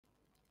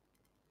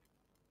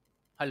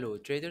Hello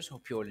traders,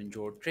 hope you all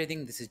enjoyed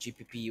trading. This is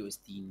GBP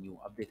USD new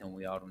update and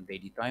we are on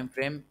daily time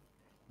frame.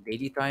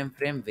 Daily time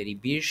frame, very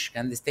bearish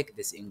candlestick,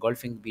 this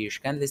engulfing bearish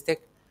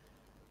candlestick.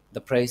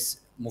 The price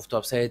moved to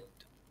upside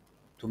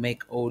to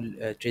make all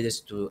traders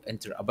to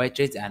enter a buy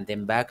trades and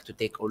then back to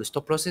take all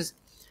stop losses.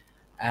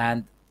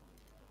 And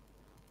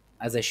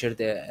as I shared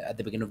at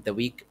the beginning of the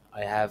week,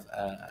 I have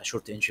a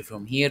short entry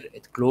from here.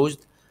 It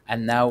closed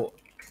and now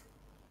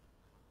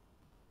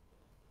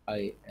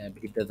I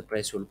believe that the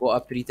price will go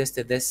up to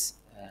retest this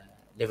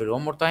level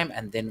one more time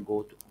and then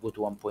go to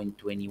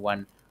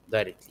 1.21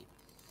 directly.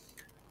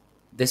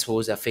 This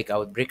was a fake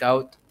out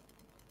breakout.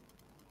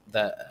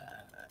 The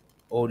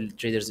all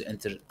traders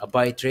enter a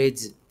buy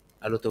trades,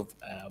 a lot of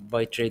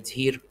buy trades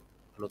here,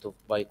 a lot of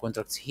buy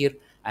contracts here,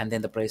 and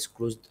then the price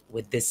closed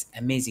with this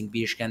amazing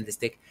bearish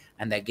candlestick,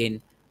 and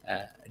again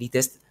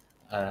retest.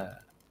 Uh,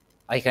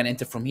 I can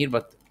enter from here,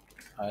 but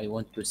I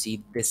want to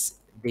see this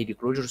daily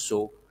closure.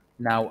 So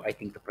now I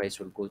think the price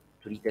will go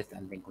to retest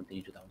and then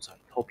continue to downside.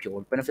 Hope you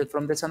all benefit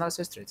from this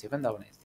analysis. Trade safe and have a nice day.